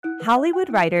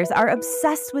Hollywood writers are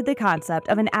obsessed with the concept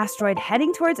of an asteroid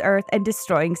heading towards Earth and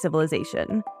destroying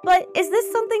civilization. But is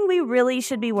this something we really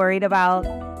should be worried about?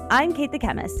 I'm Kate the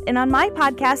Chemist, and on my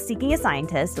podcast, Seeking a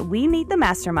Scientist, we meet the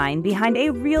mastermind behind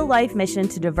a real-life mission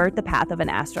to divert the path of an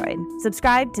asteroid.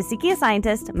 Subscribe to Seeking a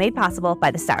Scientist, made possible by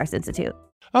the Stars Institute.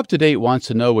 Up to Date wants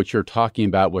to know what you're talking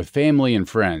about with family and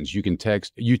friends. You can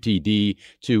text UTD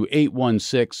to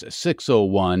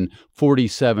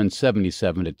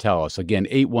 816-601-4777 to tell us. Again,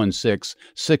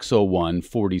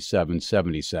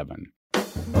 816-601-4777.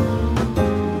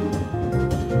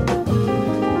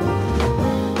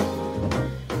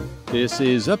 This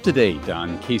is Up to Date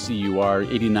on KCUR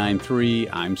 89.3.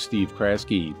 I'm Steve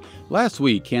Kraske. Last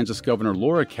week, Kansas Governor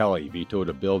Laura Kelly vetoed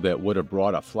a bill that would have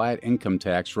brought a flat income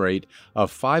tax rate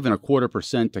of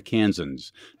 5.25% to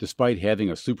Kansans. Despite having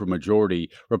a supermajority,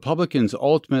 Republicans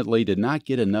ultimately did not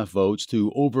get enough votes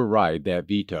to override that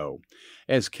veto.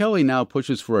 As Kelly now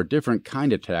pushes for a different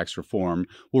kind of tax reform,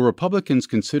 will Republicans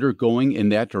consider going in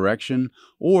that direction?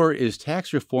 Or is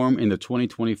tax reform in the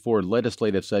 2024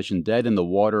 legislative session dead in the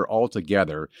water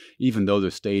altogether, even though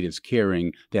the state is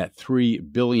carrying that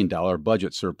 $3 billion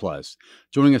budget surplus?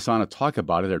 Joining us on to talk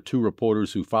about it are two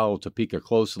reporters who follow Topeka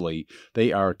closely.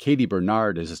 They are Katie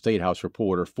Bernard, as a Statehouse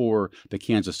reporter for the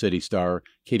Kansas City Star.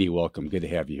 Katie, welcome. Good to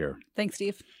have you here. Thanks,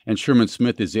 Steve. And Sherman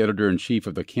Smith is the editor-in-chief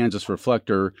of the Kansas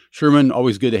Reflector. Sherman,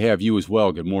 always good to have you as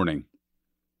well. Good morning.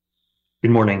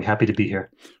 Good morning. Happy to be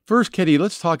here. First, Katie,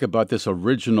 let's talk about this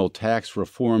original tax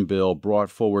reform bill brought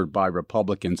forward by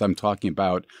Republicans. I'm talking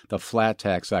about the flat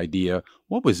tax idea.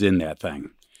 What was in that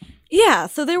thing? Yeah,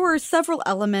 so there were several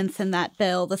elements in that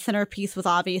bill. The centerpiece was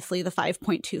obviously the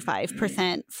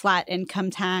 5.25% flat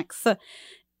income tax.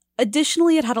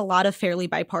 Additionally, it had a lot of fairly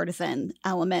bipartisan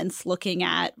elements looking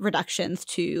at reductions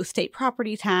to state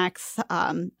property tax,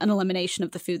 an elimination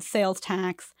of the food sales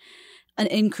tax, an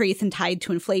increase in tied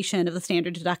to inflation of the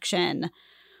standard deduction,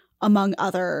 among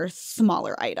other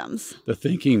smaller items. The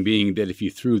thinking being that if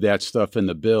you threw that stuff in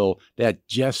the bill, that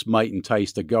just might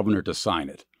entice the governor to sign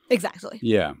it. Exactly.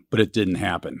 Yeah, but it didn't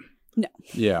happen. No.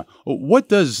 Yeah. Why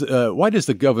does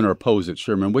the governor oppose it,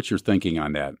 Sherman? What's your thinking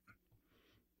on that?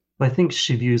 I think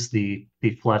she views the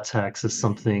flat tax as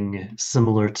something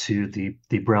similar to the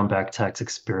Brownback tax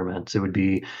experiment. It would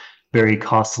be very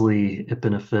costly. It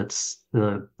benefits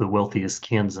the wealthiest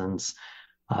Kansans,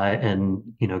 and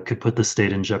could put the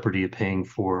state in jeopardy of paying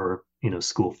for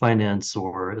school finance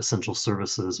or essential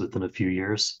services within a few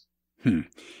years.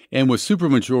 And with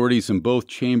supermajorities in both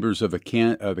chambers of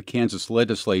the Kansas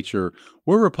Legislature,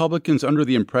 were Republicans under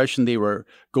the impression they were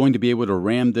going to be able to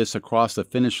ram this across the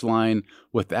finish line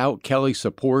without Kelly's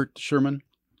support, Sherman?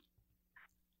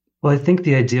 Well, I think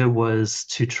the idea was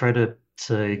to try to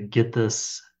get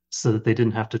this so that they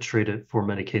didn't have to trade it for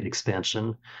Medicaid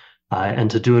expansion, and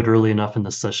to do it early enough in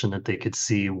the session that they could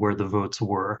see where the votes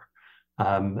were.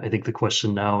 I think the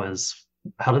question now is,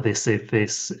 how do they save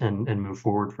face and move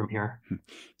forward from here?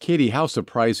 Katie, how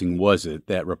surprising was it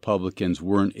that Republicans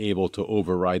weren't able to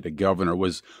override the governor?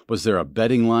 Was there a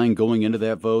betting line going into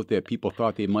that vote that people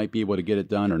thought they might be able to get it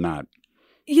done or not?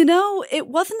 It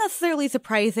wasn't necessarily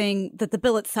surprising that the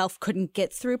bill itself couldn't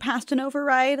get through past an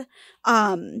override.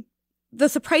 The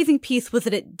surprising piece was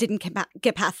that it didn't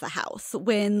get past the House.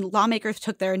 When lawmakers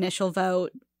took their initial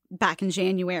vote back in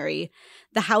January,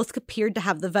 the House appeared to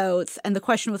have the votes, and the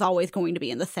question was always going to be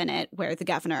in the Senate, where the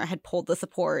governor had pulled the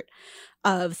support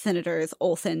of Senators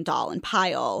Olson, Dahl, and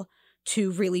Pyle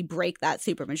to really break that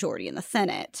supermajority in the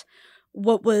Senate.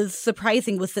 What was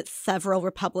surprising was that several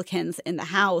Republicans in the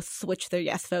House switched their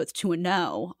yes votes to a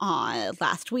no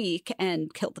last week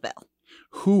and killed the bill.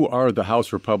 Who are the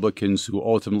House Republicans who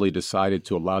ultimately decided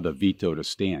to allow the veto to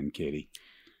stand, Katie?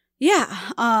 Yeah.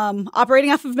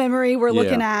 Operating off of memory, we're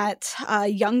looking at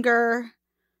Younger,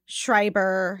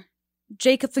 Schreiber,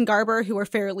 Jacobs and Garber, who are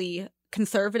fairly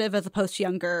conservative as opposed to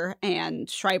Younger, and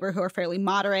Schreiber, who are fairly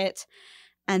moderate,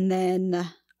 and then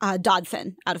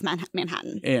Dodson out of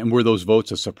Manhattan. And were those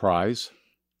votes a surprise?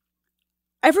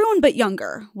 Everyone but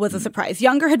Younger was a surprise.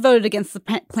 Younger had voted against the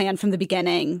plan from the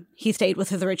beginning. He stayed with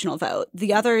his original vote.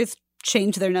 The others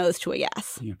changed their nose to a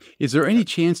yes. Yeah. Is there any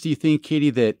chance, do you think,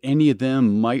 Katie, that any of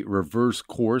them might reverse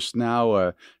course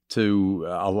now to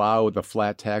allow the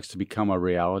flat tax to become a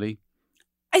reality?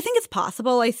 I think it's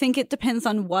possible. I think it depends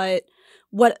on what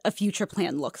a future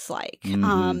plan looks like.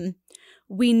 Mm-hmm.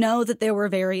 We know that there were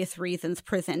various reasons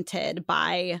presented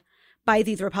by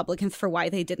these Republicans for why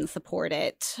they didn't support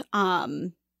it.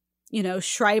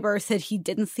 Schreiber said he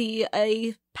didn't see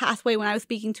a pathway when I was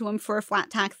speaking to him for a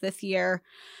flat tax this year.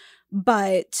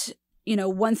 But,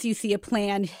 once you see a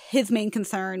plan, his main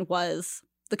concern was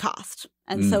the cost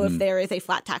And so if there is a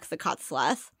flat tax that costs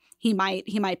less, he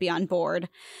might be on board.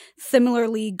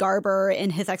 Similarly, Garber,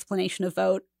 in his explanation of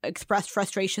vote, expressed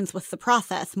frustrations with the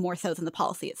process more so than the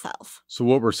policy itself. So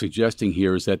what we're suggesting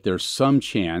here is that there's some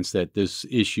chance that this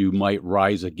issue might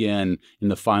rise again in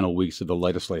the final weeks of the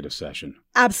legislative session.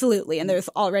 Absolutely. And there's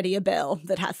already a bill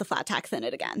that has the flat tax in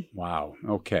it again. Wow.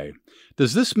 Okay.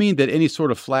 Does this mean that any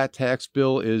sort of flat tax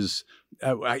bill is,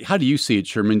 how do you see it,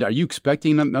 Sherman? Are you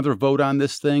expecting another vote on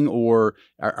this thing, or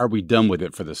are we done with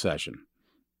it for the session?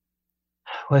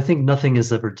 Well, I think nothing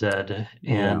is ever dead,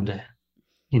 and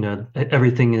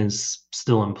everything is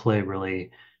still in play,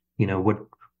 really.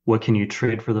 What can you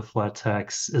trade for the flat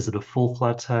tax? Is it a full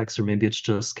flat tax, or maybe it's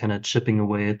just kind of chipping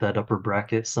away at that upper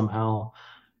bracket somehow?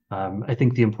 I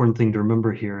think the important thing to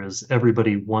remember here is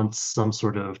everybody wants some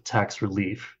sort of tax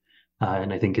relief.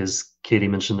 And I think, as Katie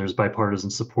mentioned, there's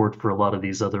bipartisan support for a lot of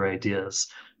these other ideas: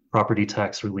 property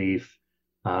tax relief,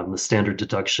 the standard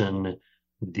deduction,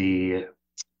 the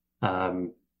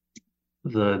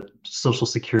Social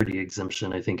Security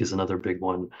exemption, I think, is another big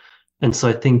one. And so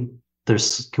I think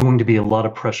there's going to be a lot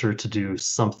of pressure to do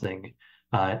something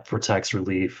for tax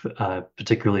relief,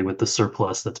 particularly with the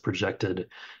surplus that's projected,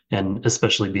 and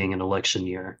especially being an election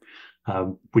year.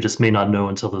 We just may not know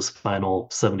until this final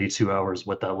 72 hours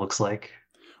what that looks like.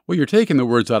 Well, you're taking the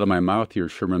words out of my mouth here,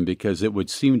 Sherman, because it would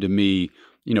seem to me,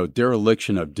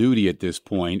 dereliction of duty at this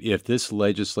point if this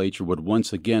legislature would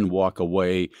once again walk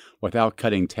away without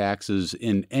cutting taxes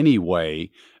in any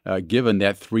way, given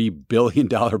that $3 billion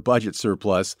budget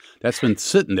surplus that's been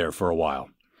sitting there for a while.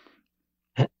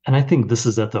 And I think this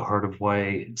is at the heart of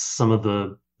why some of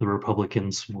the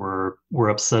Republicans were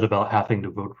upset about having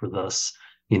to vote for this.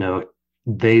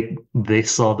 They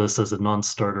saw this as a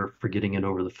non-starter for getting it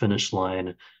over the finish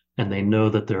line, and they know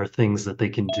that there are things that they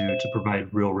can do to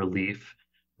provide real relief,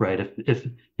 right? If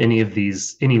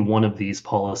any one of these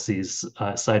policies,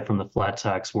 aside from the flat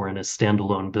tax, were in a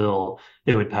standalone bill,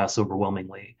 it would pass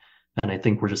overwhelmingly. And I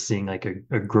think we're just seeing like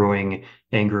a growing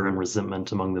anger and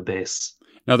resentment among the base.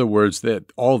 In other words,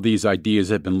 that all these ideas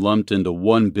have been lumped into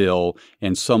one bill,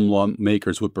 and some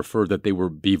lawmakers would prefer that they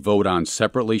be voted on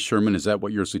separately. Sherman, is that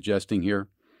what you're suggesting here?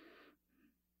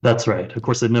 That's right. Of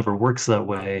course, it never works that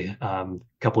way. A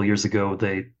couple of years ago,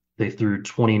 they threw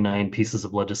 29 pieces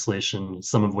of legislation,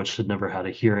 some of which had never had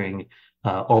a hearing,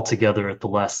 all together at the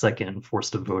last second and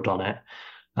forced a vote on it.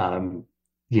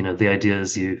 The idea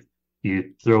is you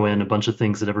throw in a bunch of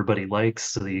things that everybody likes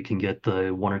so that you can get the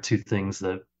one or two things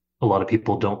that a lot of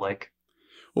people don't like.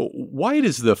 Well, why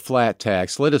does the flat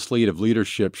tax legislative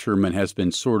leadership, Sherman, has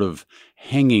been sort of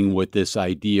hanging with this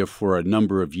idea for a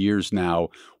number of years now?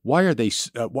 Why are they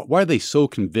so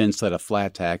convinced that a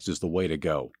flat tax is the way to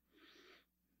go?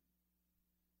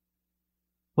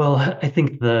 Well, I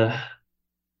think the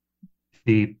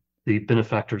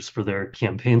benefactors for their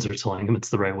campaigns are telling them it's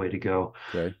the right way to go.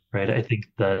 Okay. Right. I think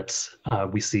that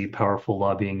we see powerful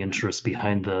lobbying interests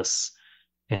behind this,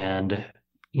 and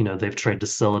they've tried to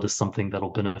sell it as something that'll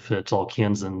benefit all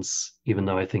Kansans, even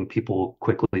though I think people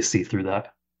quickly see through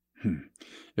that.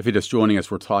 If you're just joining us,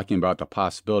 we're talking about the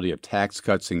possibility of tax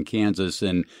cuts in Kansas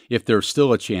and if there's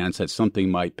still a chance that something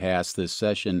might pass this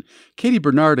session. Katie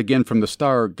Bernard, again from the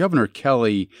Star. Governor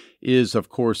Kelly is, of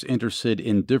course, interested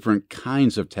in different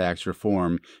kinds of tax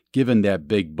reform, given that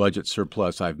big budget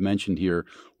surplus I've mentioned here.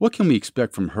 What can we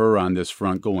expect from her on this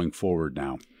front going forward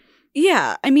now?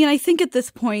 Yeah, I think at this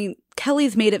point,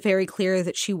 Kelly's made it very clear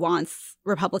that she wants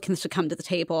Republicans to come to the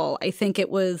table. I think it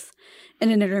was in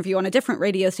an interview on a different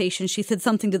radio station, she said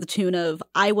something to the tune of,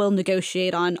 I will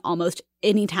negotiate on almost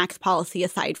any tax policy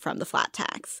aside from the flat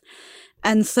tax.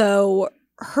 And so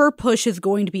her push is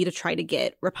going to be to try to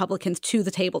get Republicans to the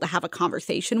table to have a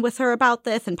conversation with her about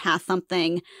this and pass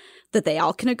something that they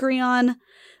all can agree on.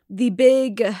 The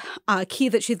big key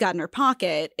that she's got in her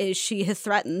pocket is she has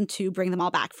threatened to bring them all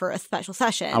back for a special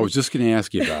session. I was just going to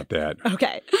ask you about that.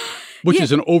 Okay. Which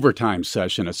is an overtime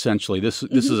session, essentially. This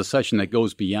is a session that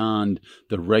goes beyond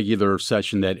the regular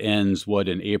session that ends,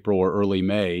 in April or early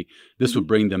May. This would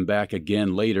bring them back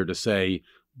again later to say,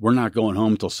 we're not going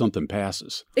home until something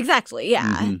passes. Exactly,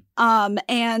 yeah.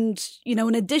 And,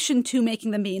 in addition to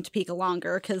making them be in Topeka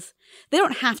longer, because they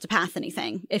don't have to pass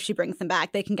anything if she brings them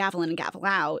back. They can gavel in and gavel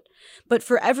out. But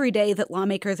for every day that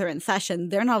lawmakers are in session,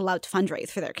 they're not allowed to fundraise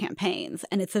for their campaigns.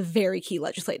 And it's a very key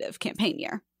legislative campaign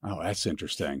year. Oh, that's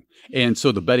interesting. And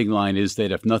so the betting line is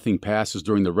that if nothing passes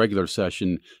during the regular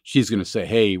session, she's going to say,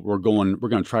 hey, we're going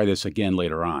to try this again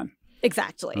later on.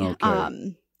 Exactly.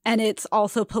 Okay. And it's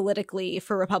also politically,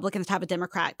 for Republicans to have a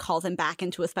Democrat call them back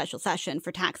into a special session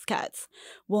for tax cuts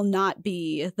will not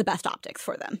be the best optics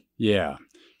for them. Yeah.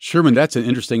 Sherman, that's an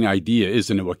interesting idea,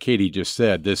 isn't it? What Katie just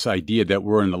said, this idea that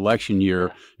we're in an election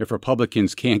year, if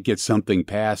Republicans can't get something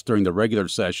passed during the regular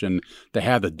session, to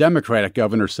have the Democratic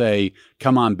governor say,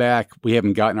 come on back, we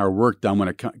haven't gotten our work done when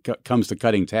it comes to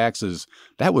cutting taxes,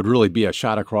 that would really be a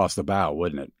shot across the bow,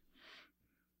 wouldn't it?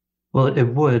 Well, it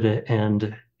would.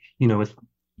 And, with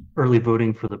early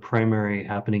voting for the primary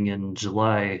happening in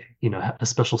July, a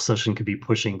special session could be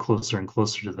pushing closer and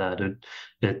closer to that.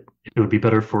 It would be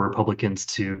better for Republicans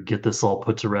to get this all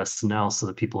put to rest now so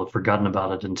that people have forgotten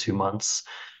about it in 2 months.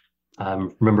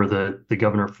 Remember, the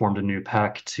governor formed a new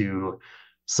PAC to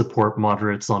support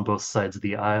moderates on both sides of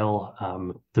the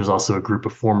aisle. There's also a group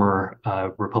of former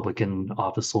Republican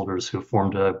office holders who have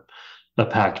formed a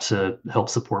PAC to help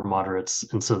support moderates.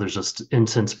 And so there's just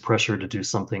intense pressure to do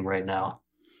something right now.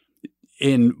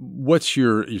 And what's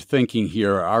your thinking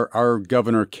here? Are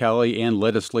Governor Kelly and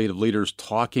legislative leaders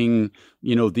talking,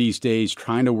 these days,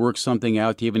 trying to work something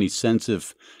out? Do you have any sense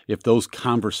if those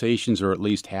conversations are at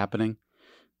least happening?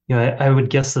 Yeah, I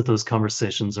would guess that those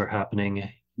conversations are happening.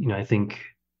 I think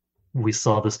we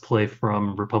saw this play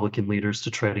from Republican leaders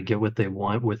to try to get what they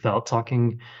want without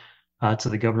talking to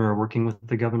the governor or working with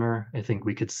the governor. I think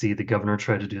we could see the governor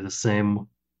try to do the same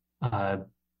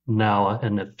now,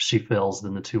 and if she fails,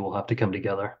 then the two will have to come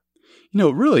together.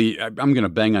 Really, I'm going to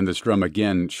bang on this drum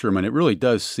again, Sherman. It really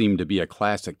does seem to be a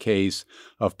classic case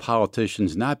of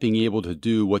politicians not being able to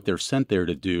do what they're sent there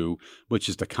to do, which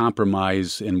is to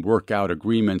compromise and work out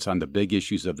agreements on the big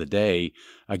issues of the day.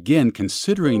 Again,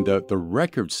 considering the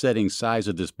record-setting size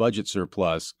of this budget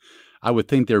surplus, I would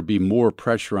think there'd be more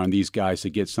pressure on these guys to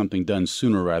get something done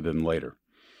sooner rather than later.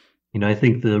 I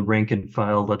think the rank and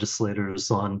file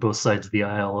legislators on both sides of the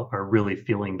aisle are really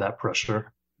feeling that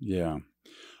pressure. Yeah.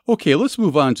 Okay, let's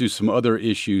move on to some other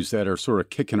issues that are sort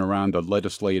of kicking around the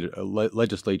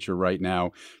legislature right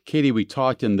now. Katie, we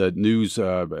talked in the news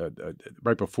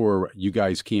right before you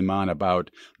guys came on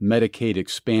about Medicaid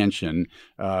expansion.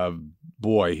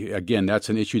 Boy, again, that's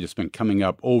an issue that's been coming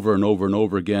up over and over and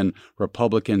over again.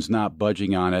 Republicans not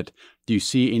budging on it. Do you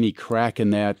see any crack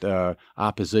in that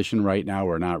opposition right now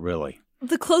or not really?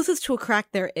 The closest to a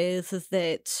crack there is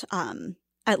that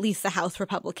at least the House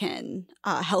Republican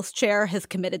Health Chair has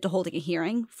committed to holding a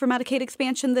hearing for Medicaid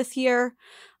expansion this year.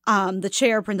 The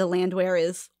chair, Brenda Landwehr,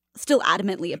 is still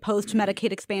adamantly opposed to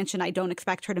Medicaid expansion. I don't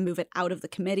expect her to move it out of the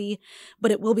committee, but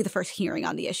it will be the first hearing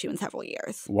on the issue in several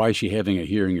years. Why is she having a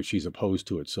hearing if she's opposed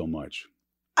to it so much?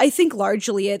 I think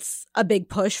largely it's a big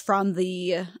push from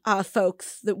the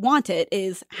folks that want it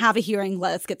is have a hearing,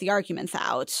 let us get the arguments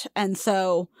out. And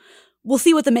so we'll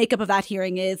see what the makeup of that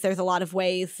hearing is. There's a lot of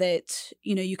ways that,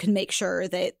 you can make sure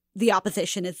that the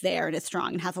opposition is there and is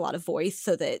strong and has a lot of voice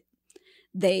so that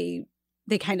they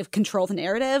kind of control the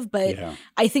narrative. But yeah.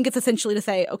 I think it's essentially to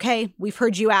say, okay, we've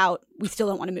heard you out. We still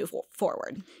don't want to move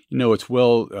forward. It's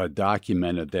well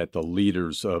documented that the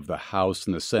leaders of the House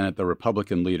and the Senate, the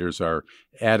Republican leaders, are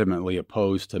adamantly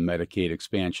opposed to Medicaid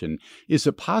expansion. Is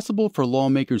it possible for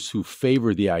lawmakers who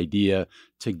favor the idea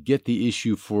to get the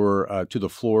issue to the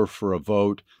floor for a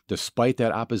vote, despite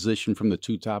that opposition from the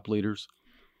two top leaders?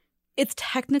 It's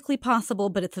technically possible,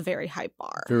 but it's a very high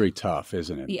bar. Very tough,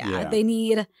 isn't it? Yeah.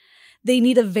 They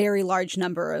need a very large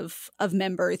number of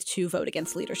members to vote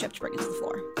against leadership to bring it to the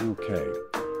floor. Okay.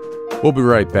 We'll be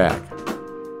right back.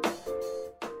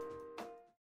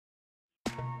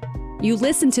 You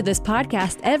listen to this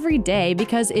podcast every day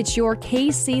because it's your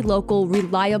KC local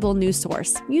reliable news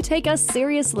source. You take us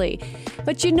seriously.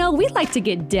 But we like to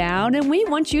get down and we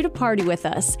want you to party with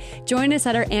us. Join us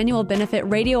at our annual benefit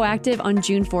Radioactive on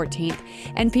June 14th.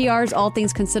 NPR's All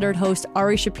Things Considered host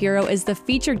Ari Shapiro is the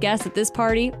featured guest at this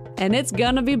party, and it's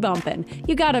gonna be bumping.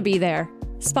 You gotta be there.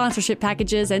 Sponsorship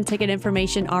packages and ticket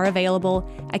information are available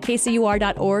at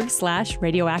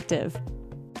kcur.org/radioactive.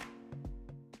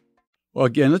 Well,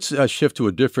 again, let's shift to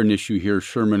a different issue here,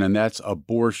 Sherman, and that's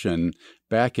abortion.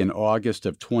 Back in August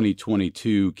of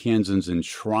 2022, Kansans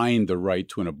enshrined the right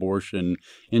to an abortion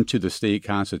into the state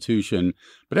constitution.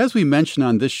 But as we mentioned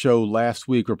on this show last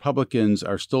week, Republicans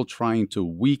are still trying to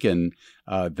weaken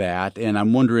that. And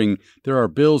I'm wondering, there are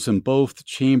bills in both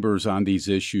chambers on these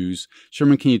issues.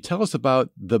 Sherman, can you tell us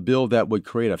about the bill that would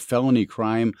create a felony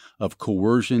crime of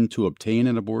coercion to obtain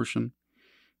an abortion?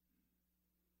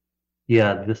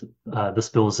 Yeah, this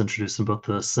bill is introduced in both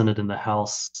the Senate and the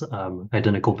House,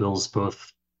 identical bills,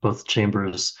 both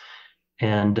chambers.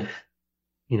 And,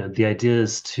 the idea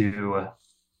is to,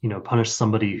 punish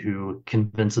somebody who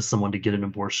convinces someone to get an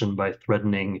abortion by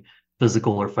threatening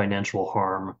physical or financial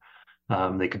harm.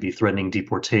 They could be threatening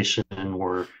deportation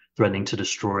or threatening to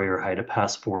destroy or hide a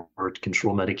passport,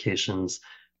 control medications.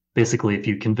 basically, if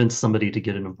you convince somebody to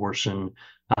get an abortion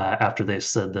after they've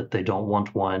said that they don't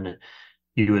want one,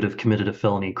 you would have committed a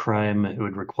felony crime. It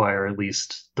would require at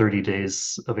least 30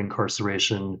 days of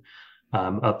incarceration,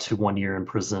 up to 1 year in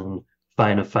prison,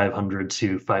 fine of $500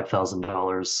 to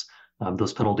 $5,000.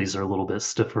 Those penalties are a little bit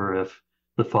stiffer if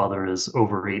the father is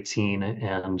over 18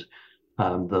 and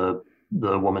the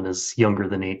woman is younger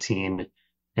than 18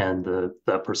 and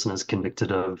that person is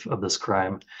convicted of this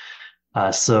crime.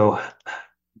 So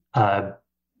yeah,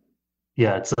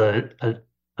 it's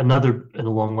another in a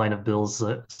long line of bills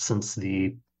since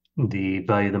the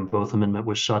Value Them Both amendment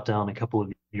was shot down a couple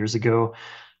of years ago.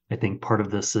 I think part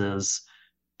of this is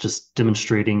just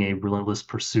demonstrating a relentless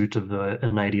pursuit of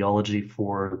an ideology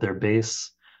for their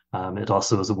base. It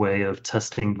also is a way of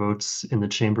testing votes in the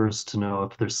chambers to know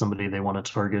if there's somebody they want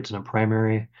to target in a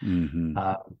primary. Mm-hmm.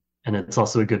 And it's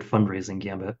also a good fundraising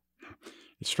gambit.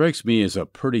 It strikes me as a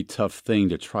pretty tough thing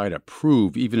to try to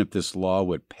prove, even if this law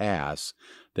would pass,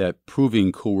 that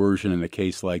proving coercion in a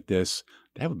case like this,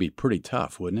 that would be pretty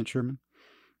tough, wouldn't it, Sherman?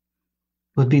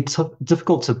 It would be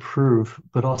difficult to prove,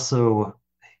 but also,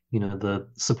 the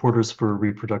supporters for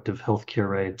reproductive health care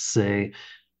rights say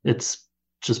it's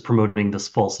just promoting this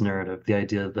false narrative, the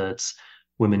idea that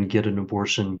women get an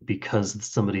abortion because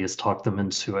somebody has talked them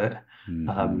into it.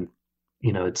 Mm-hmm.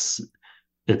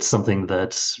 It's something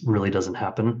that really doesn't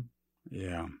happen.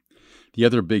 Yeah. The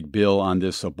other big bill on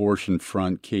this abortion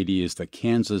front, Katie, is the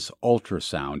Kansas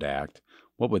Ultrasound Act.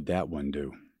 What would that one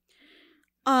do?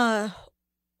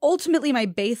 Ultimately, my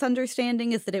base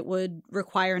understanding is that it would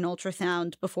require an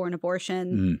ultrasound before an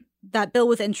abortion. That bill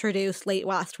was introduced late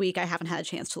last week. I haven't had a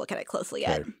chance to look at it closely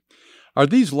yet. Okay. Are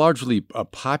these largely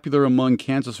popular among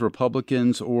Kansas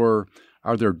Republicans, or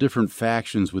are there different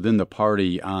factions within the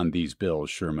party on these bills,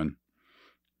 Sherman?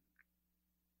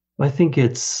 I think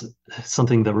it's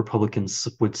something that Republicans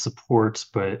would support,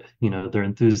 but their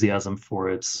enthusiasm for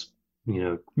it,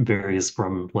 varies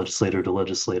from legislator to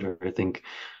legislator. I think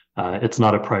it's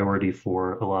not a priority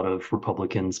for a lot of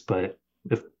Republicans, but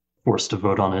if forced to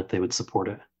vote on it, they would support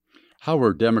it. How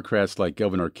are Democrats like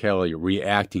Governor Kelly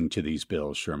reacting to these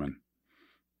bills, Sherman?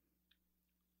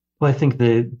 Well, I think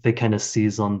they kind of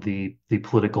seize on the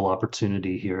political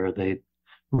opportunity here. They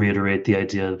reiterate the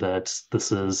idea that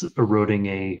this is eroding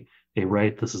a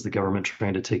right. This is the government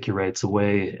trying to take your rights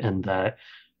away, and that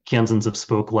Kansans have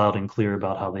spoke loud and clear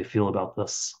about how they feel about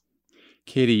this.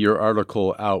 Katie, your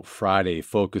article out Friday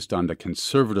focused on the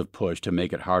conservative push to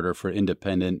make it harder for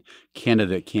independent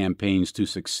candidate campaigns to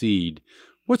succeed.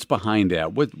 What's behind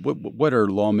that? What are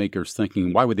lawmakers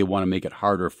thinking? Why would they want to make it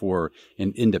harder for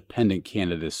an independent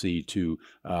candidacy to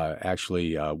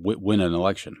actually win an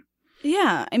election?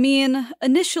 Yeah, I mean,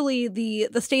 initially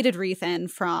the stated reason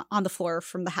on the floor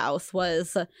from the House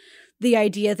was the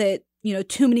idea that,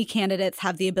 too many candidates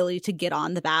have the ability to get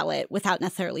on the ballot without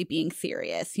necessarily being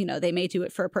serious. They may do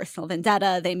it for a personal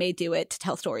vendetta. They may do it to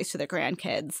tell stories to their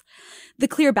grandkids. The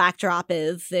clear backdrop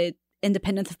is that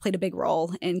independents have played a big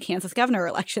role in Kansas governor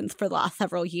elections for the last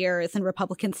several years, and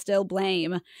Republicans still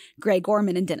blame Greg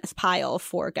Gorman and Dennis Pyle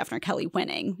for Governor Kelly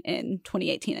winning in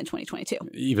 2018 and 2022.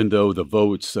 Even though the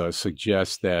votes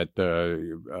suggest that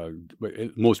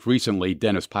most recently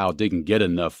Dennis Pyle didn't get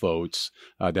enough votes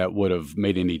that would have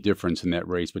made any difference in that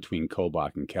race between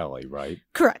Kobach and Kelly, right?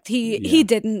 Correct. He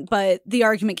didn't, but the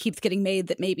argument keeps getting made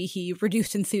that maybe he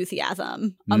reduced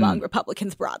enthusiasm among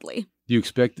Republicans broadly. Do you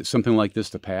expect something like this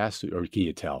to pass, or can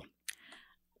you tell?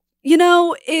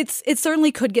 It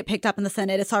certainly could get picked up in the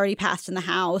Senate. It's already passed in the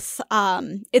House.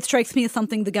 It strikes me as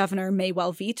something the governor may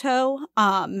well veto,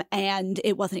 and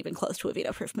it wasn't even close to a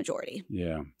veto-proof majority.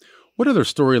 Yeah. What other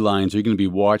storylines are you going to be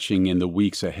watching in the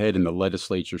weeks ahead in the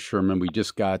legislature, Sherman? We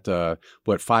just got, 5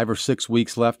 or 6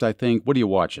 weeks left, I think. What are you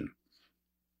watching?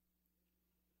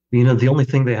 The only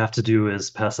thing they have to do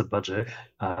is pass a budget.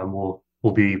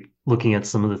 We'll be looking at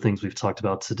some of the things we've talked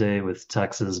about today with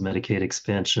taxes, Medicaid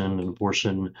expansion, and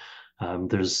abortion.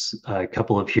 There's a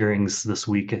couple of hearings this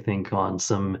week, I think, on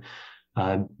some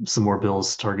more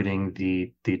bills targeting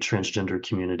the transgender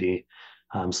community.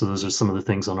 So those are some of the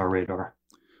things on our radar.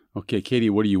 Okay,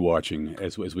 Katie, what are you watching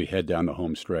as we head down the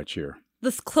home stretch here?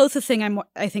 The closest thing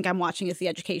I think I'm watching is the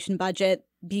education budget,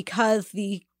 because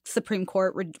the Supreme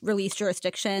Court released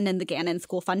jurisdiction in the Gannon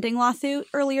school funding lawsuit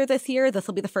earlier this year. This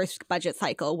will be the first budget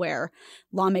cycle where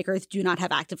lawmakers do not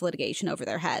have active litigation over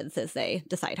their heads as they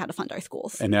decide how to fund our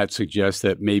schools. And that suggests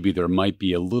that maybe there might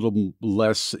be a little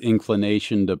less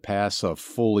inclination to pass a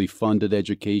fully funded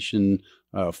education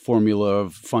formula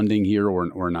of funding here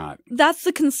or not? That's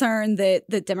the concern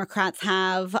that Democrats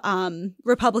have.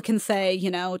 Republicans say,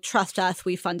 trust us.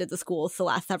 We funded the schools the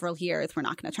last several years. We're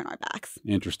not going to turn our backs.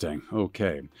 Interesting.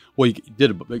 Okay. Well, you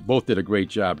both did a great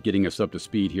job getting us up to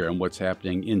speed here on what's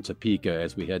happening in Topeka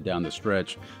as we head down the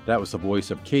stretch. That was the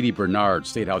voice of Katie Bernard,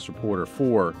 Statehouse reporter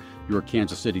for your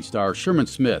Kansas City Star, Sherman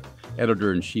Smith,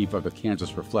 editor-in-chief of the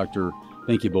Kansas Reflector.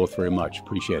 Thank you both very much.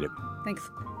 Appreciate it. Thanks.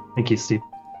 Thank you, Steve.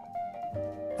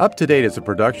 Up to Date is a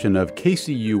production of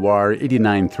KCUR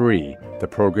 89.3. The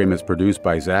program is produced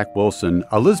by Zach Wilson,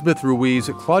 Elizabeth Ruiz,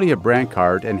 Claudia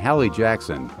Brancart, and Hallie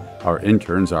Jackson. Our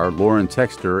interns are Lauren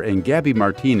Texter and Gabby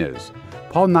Martinez.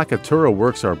 Paul Nakatura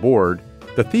works our board.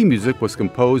 The theme music was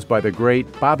composed by the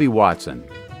great Bobby Watson.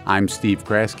 I'm Steve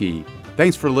Kraske.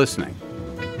 Thanks for listening.